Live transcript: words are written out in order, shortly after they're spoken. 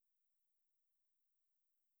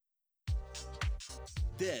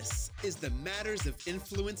This is the Matters of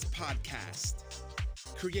Influence podcast,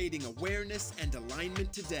 creating awareness and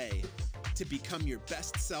alignment today to become your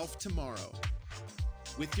best self tomorrow.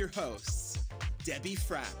 With your hosts, Debbie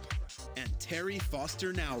Frapp and Terry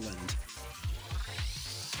Foster Nowland.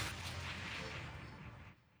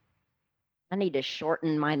 I need to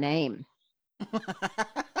shorten my name.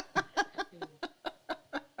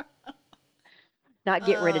 Not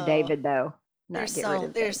get rid of David, though.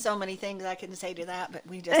 There's so many things I can say to that, but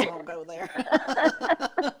we just won't go there.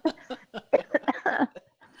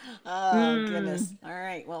 Goodness. All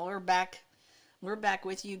right. Well, we're back. We're back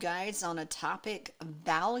with you guys on a topic: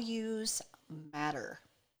 values matter.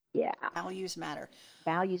 Yeah. Values matter.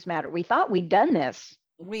 Values matter. We thought we'd done this.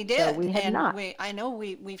 We did. So we had not. I know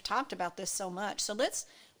we've talked about this so much. So let's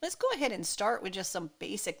go ahead and start with just some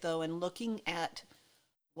basic though, and looking at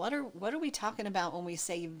what are we talking about when we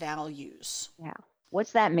say values? Yeah.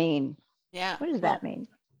 What's that mean? Yeah. What does that mean?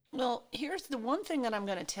 Well, here's the one thing that I'm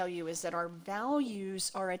going to tell you is that our values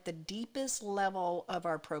are at the deepest level of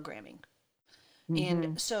our programming. Mm-hmm.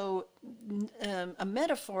 And so a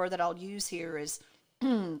metaphor that I'll use here is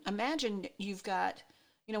imagine we've got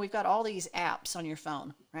all these apps on your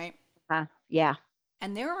phone, right? Yeah.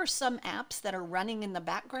 And there are some apps that are running in the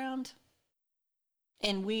background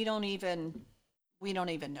and we don't even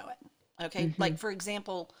know it. Okay. Mm-hmm. Like, for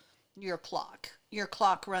example, your clock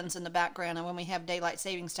runs in the background. And when we have daylight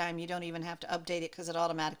savings time, you don't even have to update it because it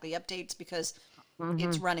automatically updates because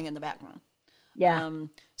it's running in the background. Yeah.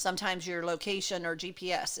 Sometimes your location or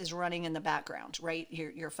GPS is running in the background, right?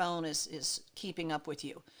 Your phone is keeping up with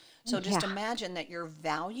you. So just imagine that your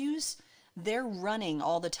values, they're running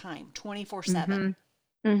all the time, 24/7.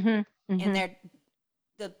 And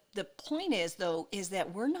the point is, though, is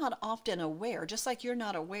that we're not often aware, just like you're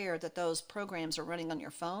not aware that those programs are running on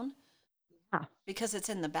your phone, because it's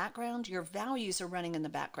in the background, your values are running in the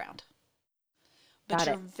background. But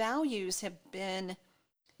your values have been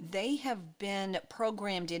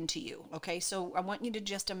programmed into you, okay? So I want you to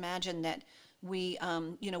just imagine that we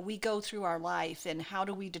go through our life, and how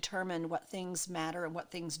do we determine what things matter and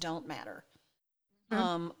what things don't matter?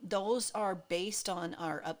 Those are based on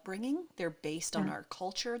our upbringing. They're based on our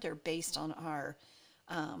culture. They're based on our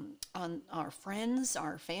friends,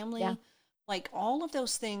 our family. Yeah. Like all of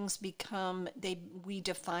those things we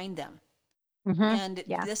define them. And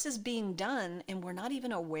this is being done and we're not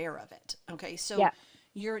even aware of it. Okay. So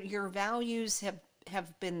your values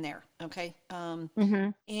have been there. Okay.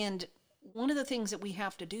 And one of the things that we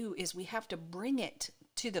have to do is we have to bring it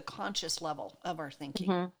to the conscious level of our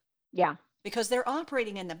thinking. Yeah. Because they're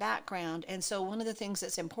operating in the background. And so one of the things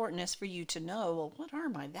that's important is for you to know, well, what are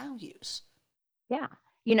my values? Yeah.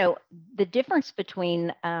 The difference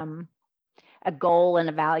between a goal and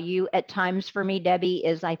a value at times for me, Debbie,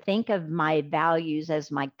 is I think of my values as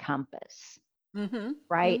my compass,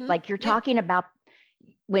 right? Like you're talking about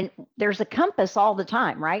when there's a compass all the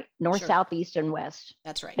time, right? North, south, east, and west.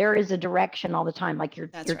 That's right. There is a direction all the time. Like you're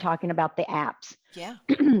talking about the apps. Yeah.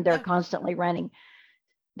 They're constantly running.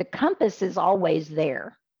 The compass is always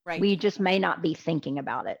there. Right. We just may not be thinking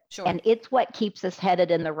about it. Sure. And it's what keeps us headed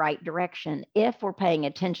in the right direction if we're paying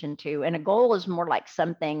attention to. And a goal is more like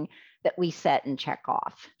something that we set and check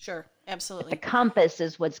off. Sure. Absolutely. But the compass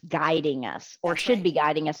is what's guiding us or should be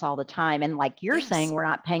guiding us all the time. And like you're saying, we're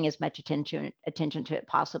not paying as much attention to it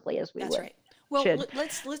possibly as we would. That's right. Well,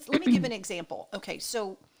 let me give an example. Okay.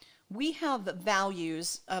 So we have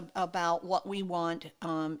values about what we want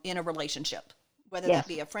in a relationship. Whether that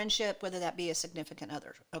be a friendship, whether that be a significant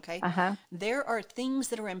other, okay? There are things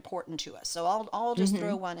that are important to us. So I'll just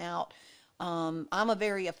throw one out. I'm a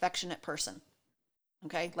very affectionate person,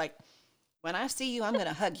 okay? Like when I see you, I'm going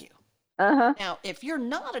to hug you. Now, if you're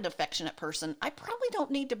not an affectionate person, I probably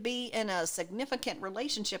don't need to be in a significant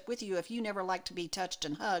relationship with you if you never like to be touched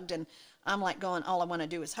and hugged and I'm like going, all I want to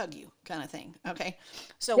do is hug you kind of thing, okay?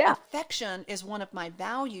 So affection is one of my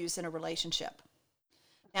values in a relationship.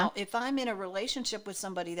 Now, if I'm in a relationship with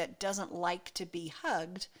somebody that doesn't like to be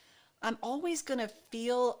hugged, I'm always going to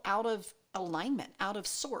feel out of alignment, out of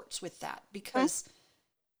sorts with that because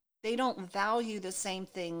they don't value the same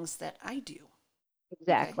things that I do.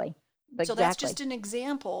 Exactly. Okay? So that's just an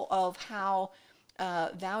example of how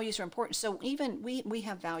values are important. So even we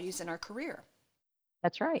have values in our career.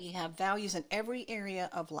 That's right. We have values in every area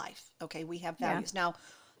of life. Okay, we have values. Now,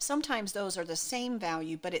 sometimes those are the same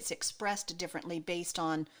value, but it's expressed differently based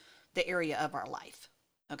on the area of our life.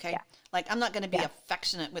 Okay. Like I'm not going to be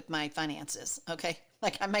affectionate with my finances. Okay.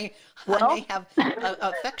 Like I may have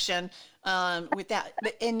affection with that,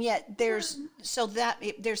 and yet there's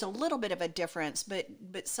a little bit of a difference, but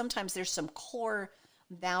sometimes there's some core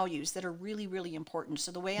values that are really, really important.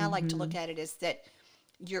 So the way I like to look Mm-hmm. at it is that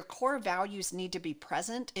your core values need to be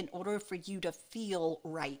present in order for you to feel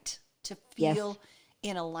right, to Yes. feel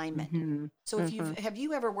in alignment. Mm-hmm. So if Mm-hmm. you've have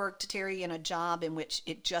you ever worked, Terry, in a job in which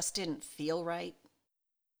it just didn't feel right?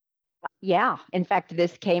 Yeah. In fact,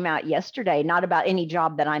 this came out yesterday, not about any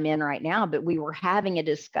job that I'm in right now, but we were having a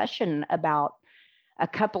discussion about a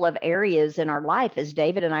couple of areas in our life as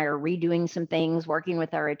David and I are redoing some things, working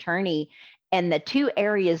with our attorney. And the two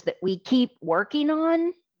areas that we keep working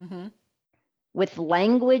on Mm-hmm. with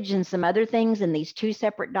language and some other things in these two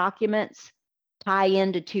separate documents tie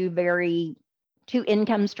into two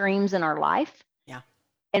income streams in our life. Yeah,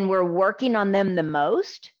 And we're working on them the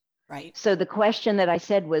most. right. So the question that I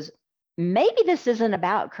said was, maybe this isn't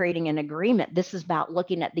about creating an agreement. This is about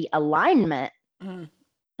looking at the alignment Mm-hmm.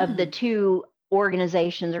 of the two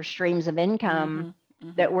organizations or streams of income Mm-hmm.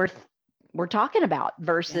 Mm-hmm. that we're talking about Yeah,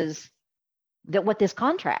 versus that what this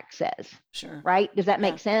contract says. sure. Right? Does that Yeah,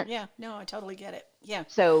 make sense? yeah. No, I totally get it. Yeah.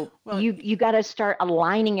 So Well, you got to start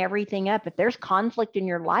aligning everything up. If there's conflict in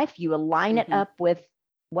your life, you align it mm-hmm. up with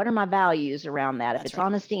what are my values around that. If That's it's right.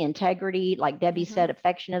 honesty, integrity, like Debbie Mm-hmm. said,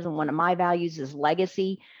 affectionism, one of my values is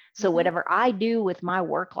legacy. So Mm-hmm. whatever I do with my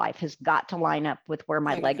work life has got to line up with where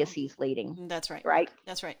my There you go. legacy is leading. That's right. Right?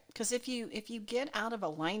 That's right. Because if you get out of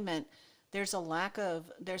alignment, there's a lack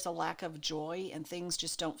of joy and things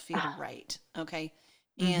just don't feel right. Okay.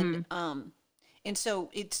 And Mm-hmm. and so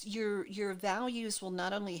it's your values will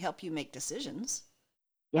not only help you make decisions.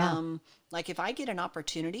 Yeah. Like if I get an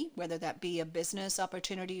opportunity, whether that be a business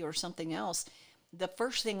opportunity or something else, the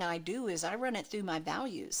first thing I do is I run it through my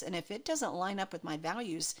values. And if it doesn't line up with my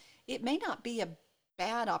values, it may not be a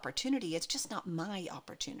bad opportunity. It's just not my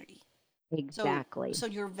opportunity. So, Exactly. so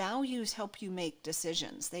your values help you make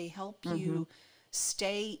decisions. They help Mm-hmm. you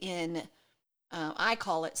stay in, I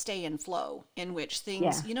call it stay in flow, in which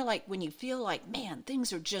Yeah. things, like when you feel like, man,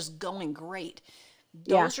 things are just going great.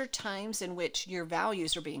 Yeah. Those are times in which your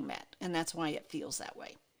values are being met. And that's why it feels that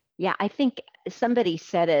way. Yeah. I think somebody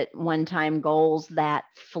said it one time, goals that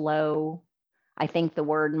flow. I think the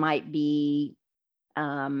word might be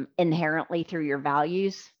inherently through your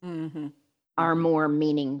values Mm-hmm. are Mm-hmm. more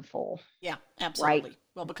meaningful, Yeah, right? absolutely.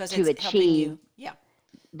 Well, because To it's helping achieve you. Yeah,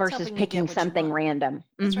 it's versus helping you picking get what you something want. random.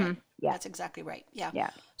 That's right. Yeah. That's exactly right. Yeah. Yeah.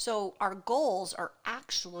 So our goals are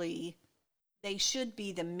actually, they should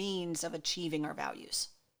be the means of achieving our values.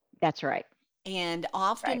 That's right. And Right.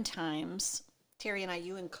 oftentimes, Terry and I,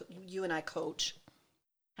 you and I coach.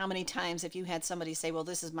 How many times have you had somebody say, "Well,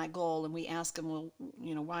 this is my goal," and we ask them, "Well,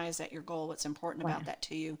 why is that your goal? What's important Wow. about that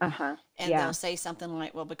to you?" Uh-huh. And they'll Yeah. say something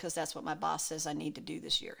like, "Well, because that's what my boss says I need to do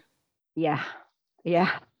this year." Yeah.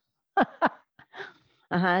 Yeah.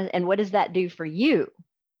 Uh-huh. And what does that do for you?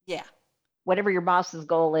 Yeah, Whatever your boss's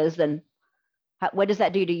goal is, then what does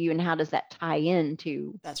that do to you and how does that tie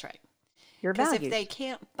into that's right. your Because if they values?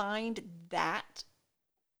 can't find that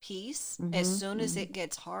piece, as Mm-hmm. soon as Mm-hmm. it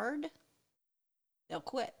gets hard, they'll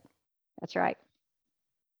quit That's right.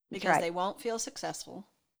 That's because right. they won't feel successful.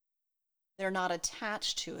 They're not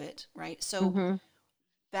attached to it, right? So Mm-hmm.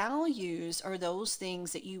 values are those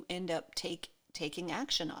things that you end up taking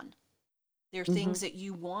action on. They're Mm-hmm. things that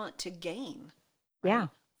you want to gain, Yeah. right?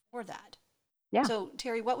 For that. Yeah. So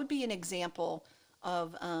Terry, what would be an example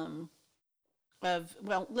of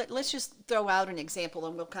well, let's just throw out an example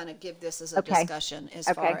and we'll kind of give this as a Okay. discussion as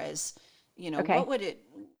far Okay. as, Okay. what would it,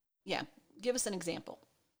 yeah, give us an example.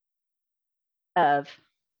 Of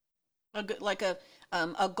Like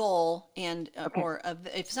a goal and okay. or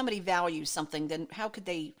if somebody values something, then how could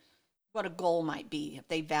they, what a goal might be if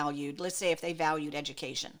they valued, let's say if they valued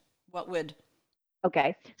education, what would,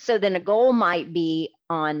 Okay. So then a goal might be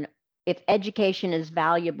on if education is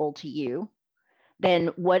valuable to you, then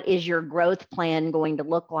what is your growth plan going to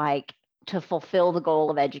look like to fulfill the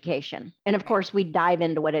goal of education? And of right, course, we dive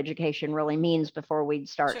into what education really means before we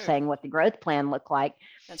start sure, saying what the growth plan look like.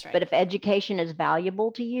 that's right. But if education is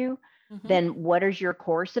valuable to you, Mm-hmm. then what is your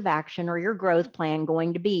course of action or your growth plan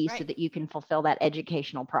going to be so Right, that you can fulfill that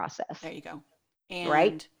educational process? there you go.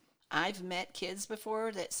 Right? And I've met kids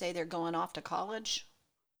before that say they're going off to college.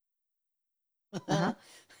 Uh-huh.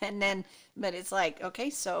 And then, but it's like, okay,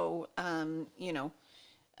 so,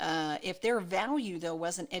 if their value though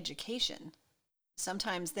wasn't education,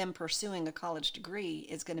 sometimes them pursuing a college degree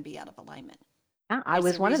is going to be out of alignment. Yeah, I It's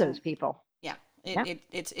was the one of reason, those people. yeah, Yeah.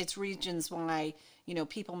 it's reasons why,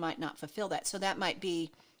 people might not fulfill that. So that might be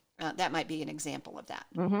an example of that,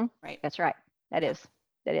 Mm-hmm. right? That's right. That Yeah. is.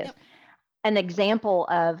 That is. Yep. An example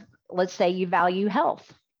of, let's say you value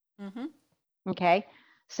health. Mm-hmm. Okay.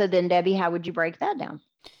 So then, Debbie, how would you break that down?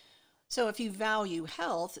 So if you value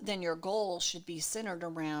health, then your goal should be centered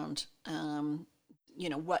around,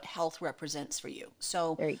 what health represents for you.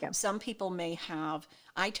 So There you go. some people may have,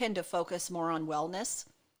 I tend to focus more on wellness.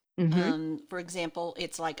 Mm-hmm. For example,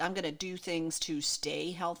 it's like I'm going to do things to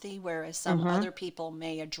stay healthy, whereas some Mm-hmm. other people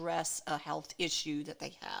may address a health issue that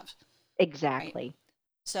they have, right? Exactly.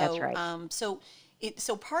 That's So, right.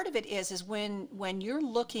 so part of it is when you're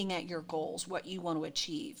looking at your goals, what you want to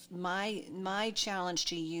achieve. My challenge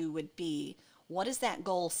to you would be, what is that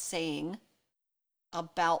goal saying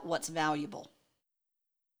about what's valuable?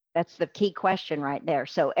 That's the key question right there.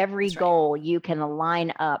 So every That's right. goal you can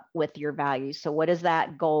align up with your values. So what is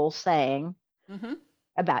that goal saying Mm-hmm.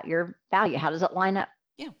 about your value? How does it line up?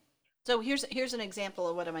 Yeah. So here's an example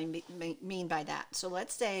of what I mean by that. So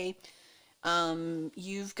let's say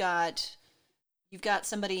you've got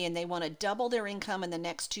somebody and they want to double their income in the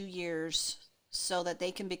next 2 years so that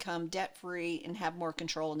they can become debt free and have more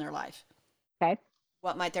control in their life. Okay.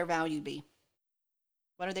 What might their value be?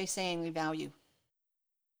 What are they saying we value?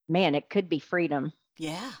 Man, it could be freedom.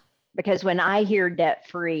 Yeah. Because when I hear debt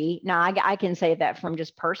free, now I can say that from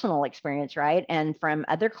just personal experience, right? And from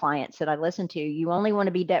other clients that I listen to, you only want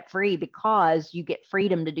to be debt free because you get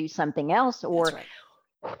freedom to do something else, That's or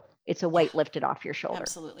right. it's a Yeah. weight lifted off your shoulder.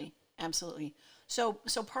 Absolutely. Absolutely. So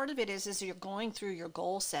part of it is you're going through your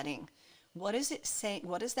goal setting. What is it saying?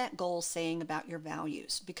 What is that goal saying about your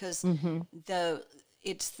values? Because Mm-hmm. the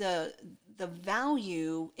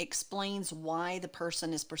value explains why the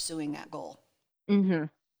person is pursuing that goal. Mm-hmm.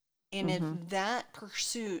 And if Mm-hmm. that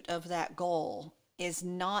pursuit of that goal is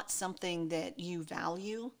not something that you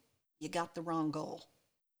value, you got the wrong goal.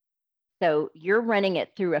 So you're running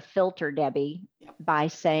it through a filter, Debbie, Yep. by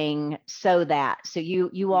saying so that. So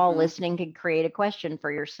you all Mm-hmm. listening can create a question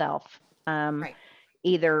for yourself. Right.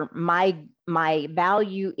 Either my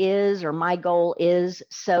value is, or my goal is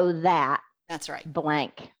so that That's right.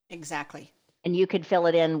 blank. Exactly. And you could fill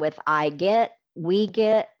it in with I get, we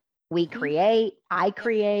Mm-hmm. create, I Yep.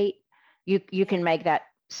 create. You Yep. can make that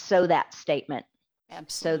so that statement,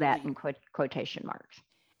 so that Absolutely. in quotation marks.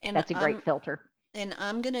 And That's a great filter.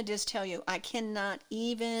 I'm going to just tell you, I cannot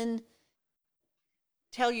even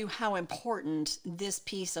tell you how important this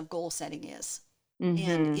piece of goal setting is. And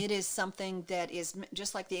Mm-hmm. it is something that is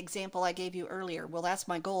just like the example I gave you earlier. Well, that's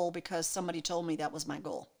my goal because somebody told me that was my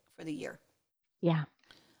goal for the year. Yeah.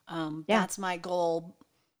 Yeah. That's my goal.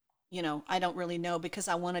 I don't really know because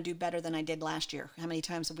I want to do better than I did last year. How many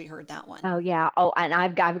times have we heard that one? Oh yeah. Oh, and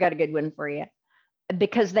I've got a good one for you.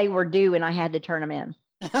 Because they were due and I had to turn them in.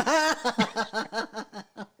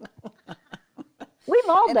 We've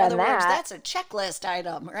all In done other words, that. that's a checklist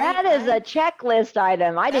item, right? That is a checklist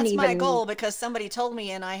item. That's my goal because somebody told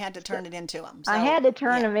me and I had to turn it into them. So, I had to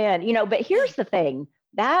turn yeah. them in, but here's the thing.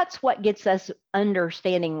 That's what gets us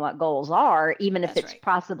understanding what goals are, even if That's it's right.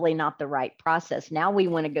 possibly not the right process. Now we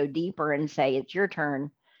want to go deeper and say, it's your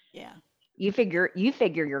turn. Yeah. You figure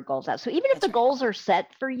your goals out. So even if That's the right. goals are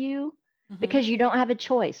set for you Mm-hmm. because you don't have a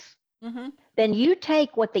choice, Mm-hmm. then you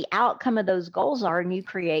take what the outcome of those goals are and you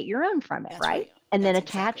create your own from it, That's right? right. And then That's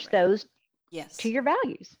attach exactly right. those Yes. to your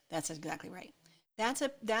values. That's exactly right. That's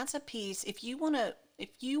a piece. If you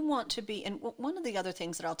want to be, and one of the other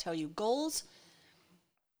things that I'll tell you, goals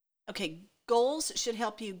should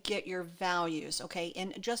help you get your values, okay?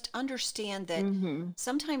 And just understand that Mm-hmm.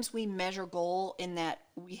 sometimes we measure goal in that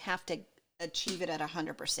we have to achieve it at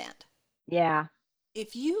 100%. Yeah.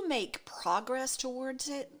 If you make progress towards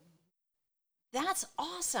it, that's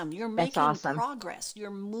awesome. You're That's making awesome. progress. You're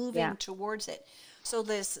moving Yeah. towards it. So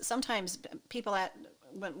sometimes people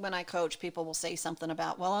when I coach, people will say something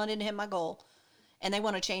about, well, I didn't hit my goal, and they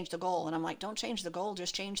want to change the goal. And I'm like, don't change the goal,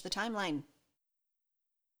 just change the timeline.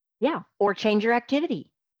 Yeah. Or change your activity.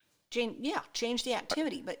 Change the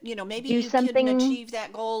activity. But, maybe Do you couldn't something. achieve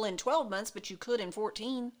that goal in 12 months, but you could in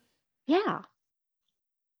 14. Yeah.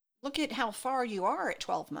 Look at how far you are at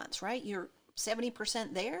 12 months, right? You're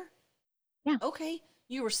 70% there. Yeah. Okay.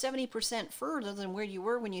 You were 70% further than where you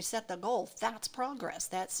were when you set the goal. That's progress.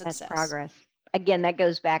 That's success. That's progress. Again, that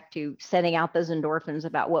goes back to setting out those endorphins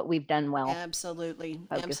about what we've done well. Absolutely.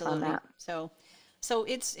 Focus Absolutely. on that. So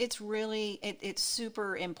it's really it's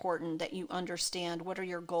super important that you understand what are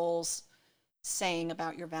your goals saying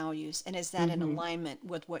about your values, and is that in alignment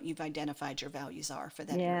with what you've identified your values are for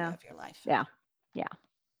that area of your life. Yeah. Yeah.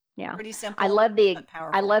 Yeah. Pretty simple. I love but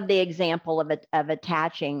powerful. the example of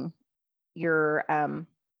attaching your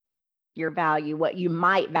value, what you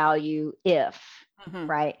might value if,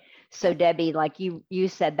 right? So Yeah. Debbie, like you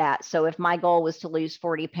said that. So if my goal was to lose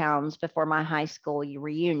 40 pounds before my high school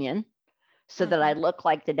reunion, so that I look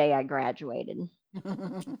like the day I graduated,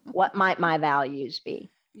 what might my values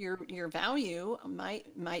be? your value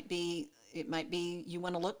might be you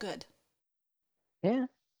want to look good. Yeah.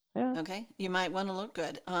 Yeah. Okay, you might want to look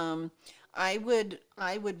good. I would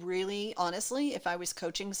really honestly, if I was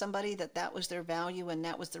coaching somebody that was their value and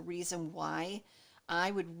that was the reason why,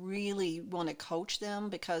 I would really want to coach them,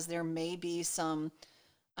 because there may be some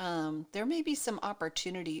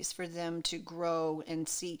opportunities for them to grow and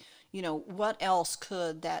see, what else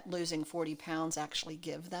could that losing 40 pounds actually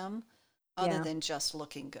give them other Yeah. than just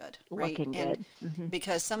looking good, right? Looking And good. Hmm.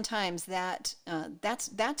 because sometimes that's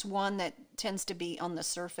one that tends to be on the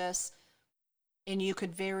surface, and you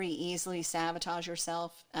could very easily sabotage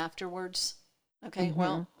yourself afterwards. Okay, Hmm.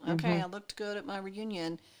 well, okay, Hmm. I looked good at my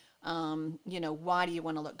reunion. Why do you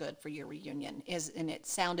want to look good for your reunion? And it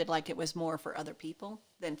sounded like it was more for other people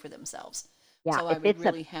than for themselves. Yeah. So I would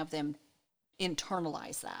really have them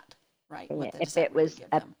internalize that, right? What does If that it really was give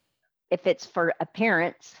them? if it's for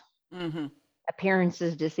appearance, Mm-hmm. appearance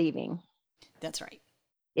is deceiving. That's right.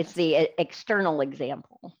 It's That's right. the external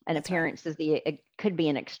example. An That's right. appearance it could be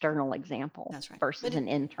an external example That's right. versus an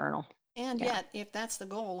internal. And Yeah. yet, if that's the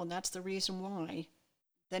goal and that's the reason why,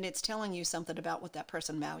 then it's telling you something about what that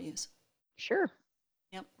person values. Sure.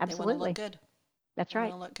 Yep. They want to look Absolutely. good. That's They want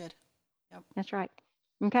right. to look good. Yep. That's right.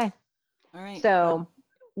 Okay. All right. Well,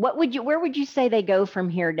 So, where would you say they go from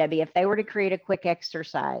here, Debbie, if they were to create a quick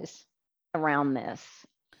exercise around this?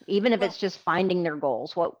 Even if well, it's just finding their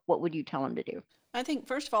goals, what would you tell them to do? I think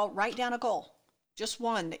first of all, write down a goal. Just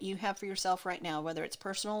one that you have for yourself right now, whether it's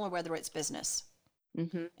personal or whether it's business.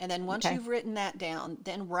 Mm-hmm. And then once Okay. you've written that down,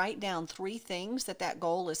 then write down 3 things that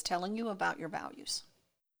goal is telling you about your values.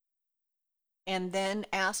 And then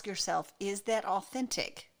ask yourself, is that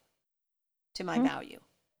authentic to my Mm-hmm. value?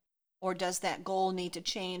 Or does that goal need to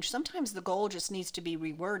change? Sometimes the goal just needs to be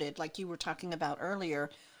reworded, like you were talking about earlier.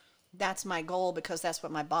 That's my goal because that's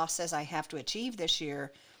what my boss says I have to achieve this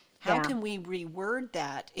year. How Yeah, can we reword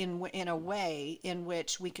that in a way in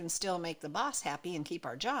which we can still make the boss happy and keep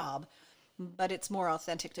our job, but it's more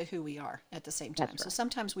authentic to who we are at the same time? that's So right.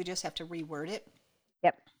 sometimes we just have to reword it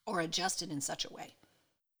Yep. or adjust it in such a way.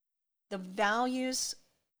 The values,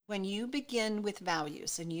 when you begin with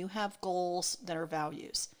values and you have goals that are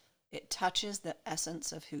values, it touches the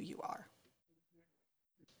essence of who you are.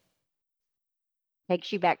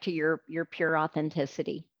 Takes you back to your pure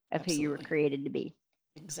authenticity of who you were Absolutely. created to be.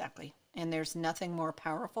 Exactly. And there's nothing more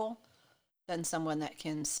powerful than someone that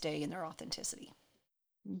can stay in their authenticity.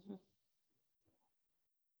 Hmm.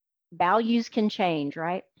 Values can change,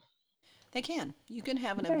 right? They can. You can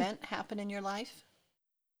have an Okay. event happen in your life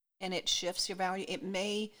and it shifts your value. It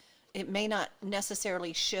may not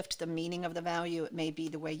necessarily shift the meaning of the value. It may be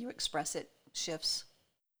the way you express it shifts.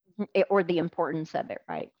 Or the importance of it,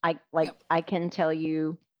 right? Yep. I can tell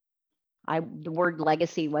you, the word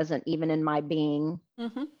legacy wasn't even in my being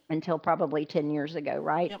Mm-hmm. until probably 10 years ago,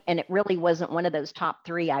 right? Yep. And it really wasn't one of those top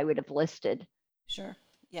 3 I would have listed. Sure.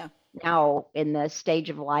 Yeah. Now, in the stage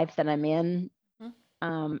of life that I'm in,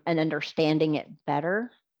 Mm-hmm. and understanding it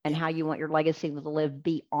better and Yep. how you want your legacy to live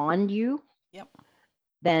beyond you, Yep.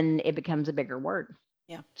 then it becomes a bigger word.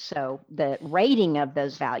 Yeah. So the rating of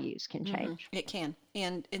those values can Mm-hmm. change. It can.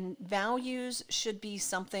 And values should be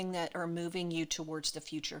something that are moving you towards the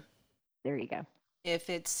future. There you go. If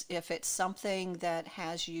it's something that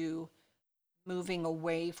has you moving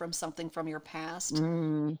away from something from your past,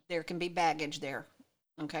 Mm, there can be baggage there.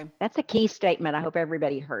 Okay. that's a key statement. I hope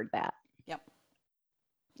everybody heard that. Yep.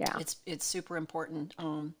 Yeah. It's super important.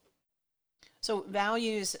 So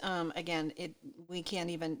values, again, we can't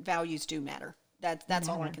even values do matter. That's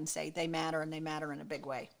all I can say. They matter, and they matter in a big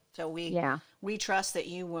way. So Yeah. we trust that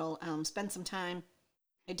you will spend some time,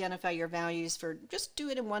 identify your values, for just do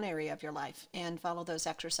it in one area of your life and follow those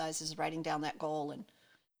exercises, writing down that goal and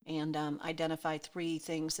identify 3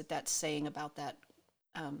 things that's saying about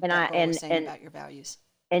And that goal is saying about your values.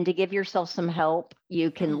 and to give yourself some help, you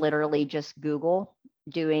can literally just Google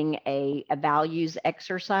doing a values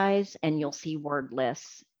exercise and you'll see word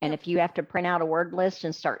lists. And Yep. if you have to print out a word list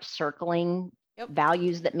and start circling Yep.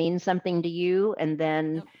 values that mean something to you, and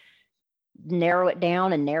then Yep. narrow it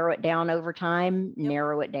down and narrow it down over time, Yep.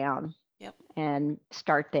 narrow it down Yep. and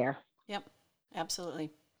start there. Yep. Absolutely.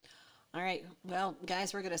 All right. Well,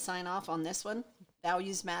 guys, we're going to sign off on this one.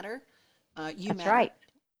 Values matter. You That's matter. right.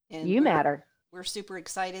 And You matter. we're super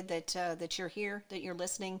excited that you're here, that you're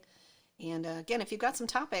listening. And again, if you've got some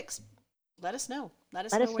topics, let us know. Let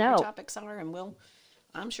us know what your topics are, and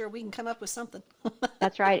I'm sure we can come up with something.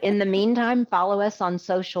 That's right. In the meantime, follow us on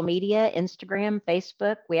social media, Instagram,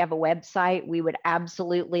 Facebook. We have a website. We would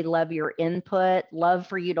absolutely love your input, love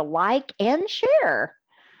for you to like and share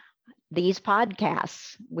these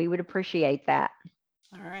podcasts. We would appreciate that.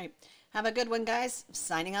 All right. Have a good one, guys.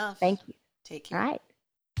 Signing off. Thank you. Take care. All right.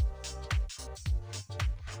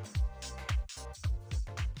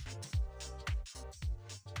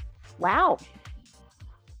 Wow.